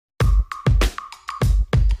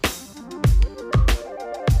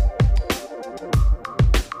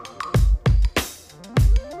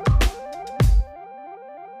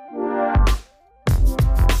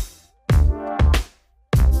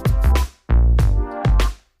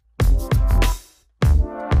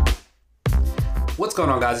What's going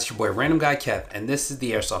on, guys? It's your boy Random Guy Kev, and this is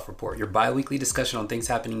the Airsoft Report, your bi-weekly discussion on things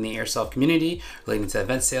happening in the Airsoft community relating to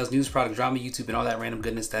event sales, news, product, drama, YouTube, and all that random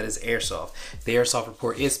goodness that is Airsoft. The Airsoft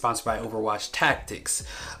Report is sponsored by Overwatch Tactics,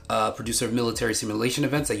 producer of military simulation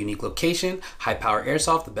events at unique location, high power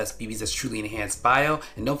Airsoft, the best BBs that's truly enhanced bio,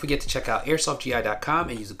 and don't forget to check out airsoftgi.com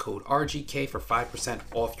and use the code RGK for 5%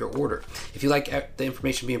 off your order. If you like the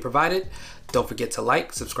information being provided, don't forget to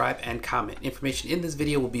like, subscribe, and comment. Information in this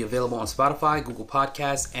video will be available on Spotify, Google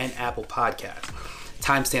Podcasts, and Apple Podcasts.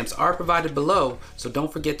 Timestamps are provided below, so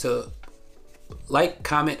don't forget to like,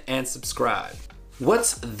 comment, and subscribe.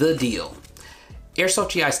 What's the deal? Airsoft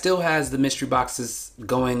GI still has the mystery boxes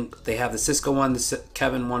going. They have the Cisco one, the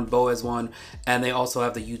Kevin one, Boaz one, and they also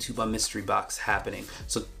have the YouTube on mystery box happening.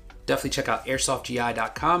 So definitely check out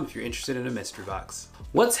airsoftgi.com if you're interested in a mystery box.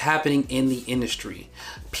 What's happening in the industry?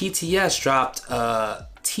 PTS dropped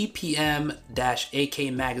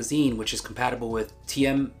TPM-AK magazine, which is compatible with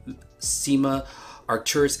TM, SEMA,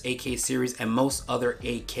 Arcturus AK series, and most other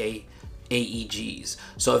AK AEGs.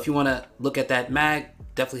 So if you want to look at that mag,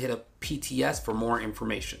 definitely hit up PTS for more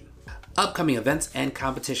information. Upcoming events and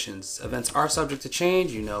competitions. Events are subject to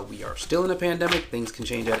change. You know, we are still in a pandemic. Things can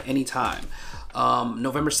change at any time.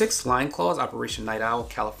 November 6th, Flying Claws, Operation Night Owl,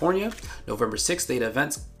 California. November 6th, Data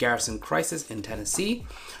Events, Garrison Crisis in Tennessee.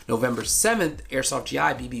 November 7th, Airsoft GI,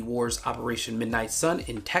 BB Wars, Operation Midnight Sun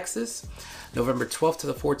in Texas. November 12th to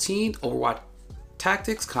the 14th, Overwatch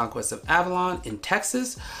Tactics, Conquest of Avalon in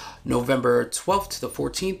Texas. November 12th to the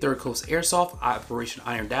 14th, Third Coast Airsoft, Operation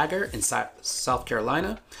Iron Dagger in South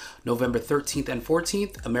Carolina. November 13th and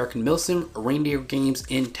 14th, American Milsim Reindeer Games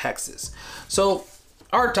in Texas. So,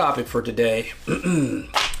 our topic for today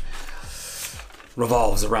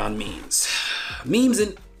revolves around memes. Memes,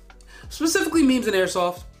 and specifically memes in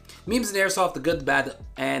Airsoft. Memes in Airsoft, the good, the bad,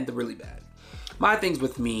 and the really bad. My things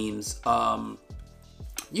with memes,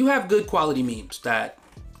 you have good quality memes that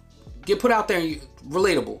get put out there and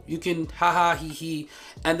relatable. You can haha, hee hee,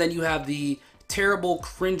 and then you have the terrible,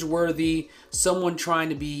 cringeworthy, someone trying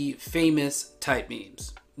to be famous type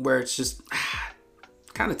memes where it's just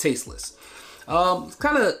kind of tasteless.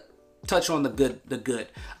 Kind of touch on the good.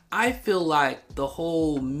 I feel like the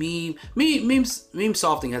whole meme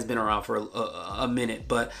softing has been around for a minute,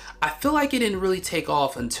 but I feel like it didn't really take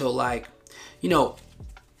off until, like, you know,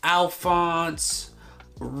 Alphonse,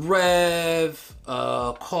 Rev,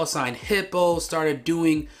 call sign Hippo started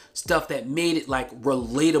doing stuff that made it like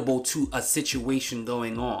relatable to a situation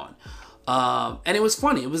going on. And it was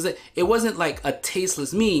funny. It wasn't like a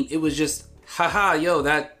tasteless meme. It was just, haha, yo,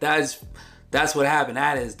 that's what happened.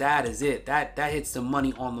 That is it. That hits the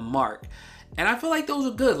money on the mark. And I feel like those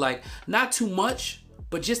are good. Like, not too much,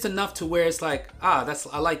 but just enough to where it's like,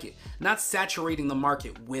 I like it. Not saturating the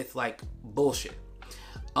market with like bullshit.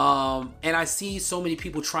 And I see so many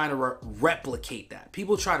people trying to replicate that.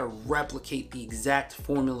 People try to replicate the exact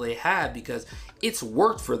formula they have because it's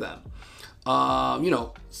worked for them. You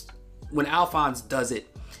know, when Alphonse does it,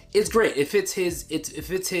 it's great. If it's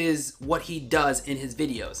his what he does in his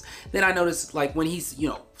videos. Then I noticed, like, when he's, you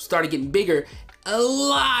know, started getting bigger, a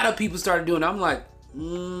lot of people started doing it. I'm like,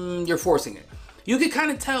 you're forcing it. You can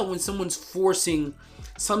kind of tell when someone's forcing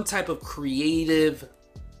some type of creative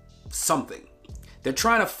something. They're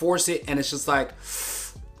trying to force it, and it's just like,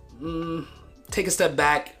 take a step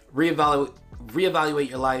back, reevaluate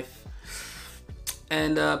your life,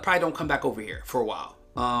 and probably don't come back over here for a while.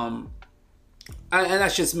 And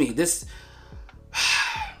that's just me. It's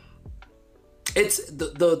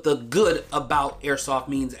the good about Airsoft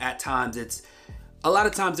memes at times. It's a lot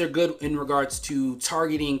of times they're good in regards to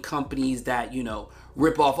targeting companies that, you know,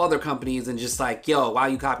 rip off other companies and just like, yo, why are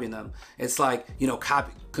you copying them? It's like, you know,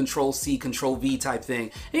 copy, Control C, Control V type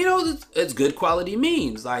thing. And, you know, it's good quality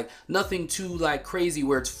memes. Like, nothing too like crazy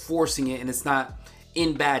where it's forcing it and it's not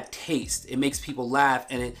in bad taste. It makes people laugh,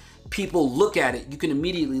 and people look at it. You can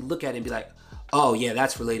immediately look at it and be like, oh yeah,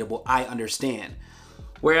 that's relatable. I understand.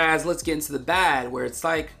 Whereas let's get into the bad, where it's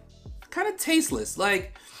like kind of tasteless.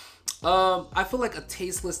 Like, I feel like a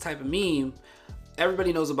tasteless type of meme.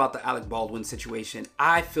 Everybody knows about the Alec Baldwin situation.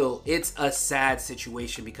 I feel it's a sad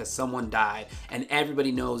situation because someone died, and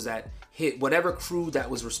everybody knows that whatever crew that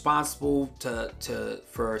was responsible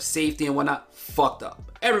for safety and whatnot fucked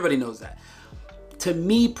up. Everybody knows that. To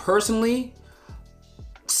me personally,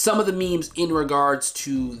 some of the memes in regards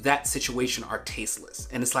to that situation are tasteless.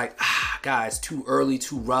 And it's like, guys, too early,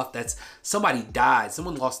 too rough. Somebody died.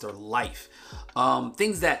 Someone lost their life.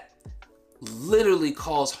 Things that literally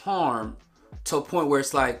cause harm to a point where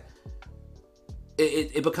it's like,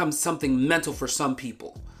 it becomes something mental for some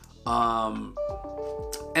people. And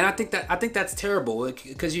I think that's terrible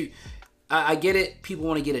because I get it. People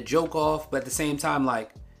want to get a joke off, but at the same time,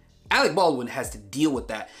 like, Alec Baldwin has to deal with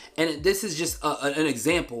that. And this is just an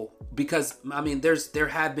example because, I mean, there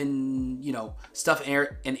have been, you know, stuff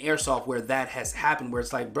in Airsoft where that has happened where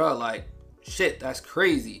it's like, bro, like, shit, that's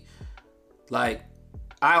crazy. Like,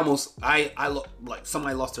 like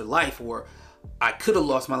somebody lost their life or I could have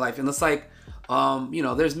lost my life. And it's like, you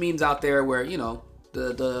know, there's memes out there where, you know,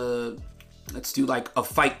 let's do like a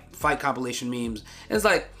fight compilation memes. And it's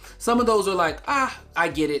like, some of those are like, I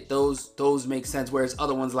get it. Those make sense. Whereas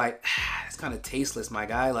other ones like, it's kind of tasteless, my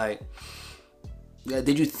guy. Like,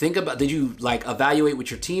 did you like evaluate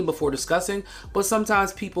with your team before discussing? But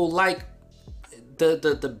sometimes people like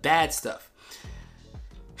the bad stuff.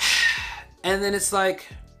 And then it's like,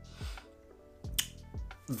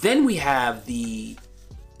 then we have the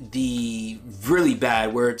really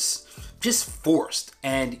bad where it's just forced.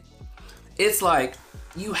 And it's like,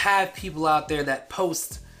 you have people out there that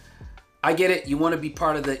post, I get it, you want to be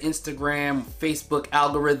part of the Instagram, Facebook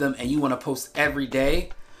algorithm, and you want to post every day.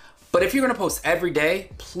 But if you're going to post every day,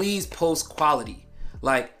 please post quality.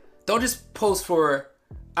 Like, don't just post for,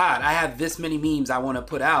 I have this many memes I want to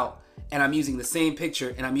put out, and I'm using the same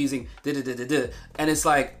picture, and I'm using da-da-da-da-da. And it's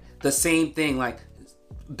like the same thing, like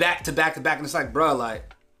back to back to back. And it's like, bro,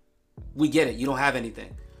 like, we get it. You don't have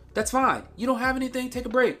anything. That's fine. You don't have anything, take a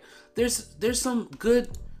break. There's some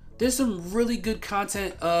really good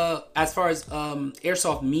content as far as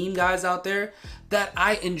Airsoft meme guys out there that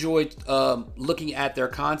I enjoyed looking at their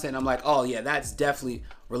content. I'm like, oh yeah, that's definitely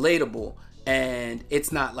relatable, and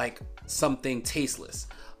it's not like something tasteless.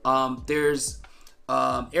 There's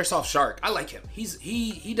Airsoft Shark. I like him.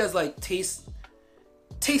 He does like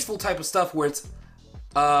tasteful type of stuff where it's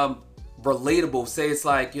relatable. Say it's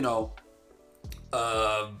like, you know,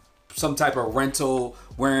 some type of rental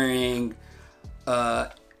wearing a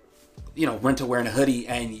hoodie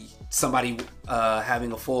and somebody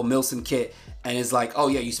having a full Milson kit, and it's like, oh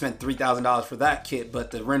yeah, you spent $3,000 for that kit,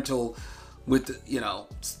 but the rental with the, you know,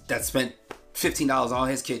 that spent $15 on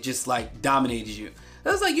his kit just like dominated you.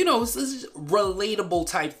 That's like, you know, it's relatable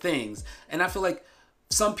type things. And I feel like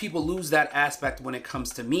some people lose that aspect when it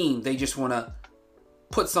comes to meme. They just want to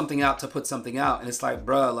put something out to put something out, and it's like,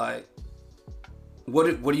 bruh, like,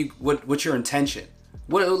 what's your intention?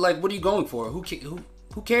 What are you going for? Who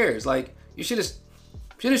cares? Like, your shit is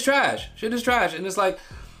trash. Shit is trash. And it's like,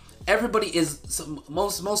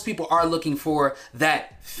 most people are looking for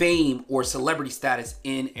that fame or celebrity status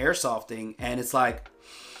in airsofting, and it's like,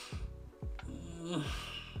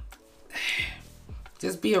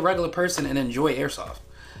 just be a regular person and enjoy airsoft.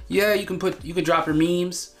 Yeah, you can drop your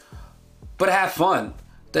memes, but have fun.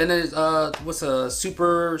 Then there's what's a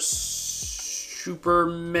super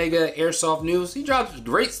mega airsoft news. He drops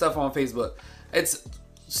great stuff on Facebook. It's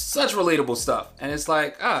such relatable stuff, and it's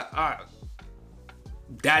like,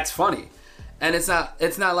 that's funny. And it's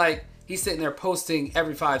not like he's sitting there posting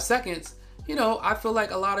every 5 seconds. You know, I feel like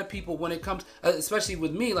a lot of people, when it comes, especially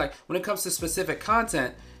with me, like when it comes to specific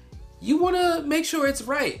content, you want to make sure it's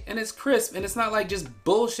right and it's crisp, and it's not like just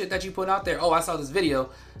bullshit that you put out there. Oh, I saw this video,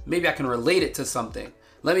 maybe I can relate it to something.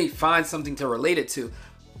 Let me find something to relate it to.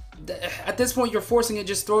 At this point, you're forcing it.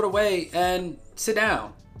 Just throw it away and sit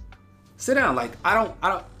down. Sit down. Like, I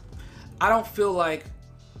don't feel like,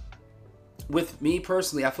 with me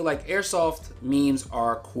personally, I feel like airsoft memes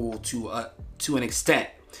are cool to an extent.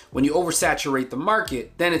 When you oversaturate the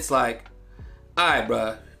market, then it's like, all right,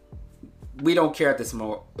 bruh, we don't care at this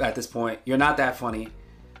point. You're not that funny.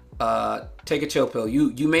 Take a chill pill.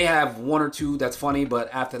 You may have one or two that's funny,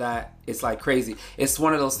 but after that, it's like crazy. It's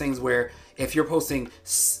one of those things where if you're posting,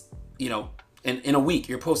 you know, in a week,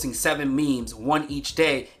 you're posting 7 memes, one each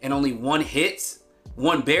day, and only one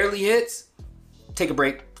barely hits, take a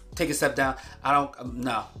break, take a step down.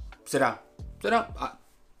 No, sit down,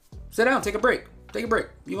 take a break.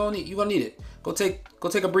 You're gonna need it. Go take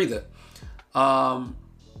a breather.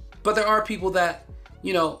 But there are people that,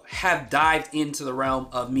 you know, have dived into the realm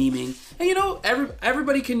of memeing, and you know,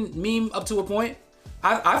 everybody can meme up to a point.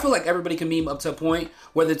 I feel like everybody can meme up to a point,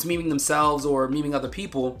 whether it's memeing themselves or memeing other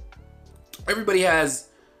people. Everybody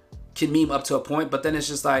can meme up to a point, but then it's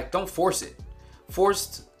just like, don't force it.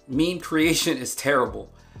 Forced meme creation is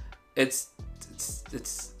terrible. It's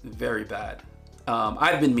very bad.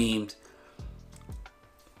 I've been memed.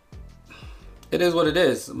 It is what it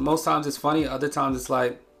is. Most times it's funny. Other times it's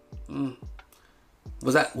like,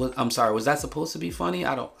 was that supposed to be funny?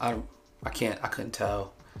 I couldn't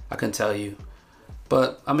tell you.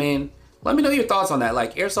 But I mean, let me know your thoughts on that.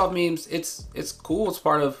 Like, airsoft memes, it's cool. It's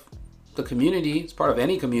part of the community. It's part of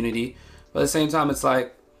any community. But at the same time, it's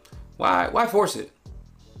like, why force it?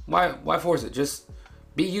 Why force it? Just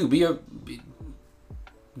Be you. Be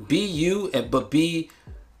you, but be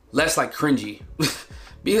less like cringy.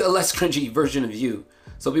 Be a less cringy version of you,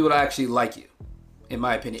 so people actually like you, in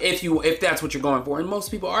my opinion. If that's what you're going for, and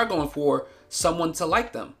most people are going for someone to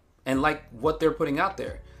like them and like what they're putting out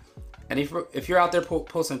there. And if you're out there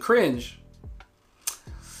posting cringe,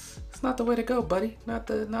 it's not the way to go, buddy. Not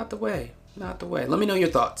the way. Not the way. Let me know your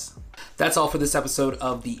thoughts. That's all for this episode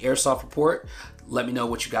of the Airsoft Report. Let me know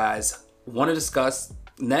what you guys want to discuss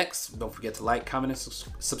next. Don't forget to like, comment, and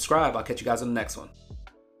subscribe. I'll catch you guys on the next one.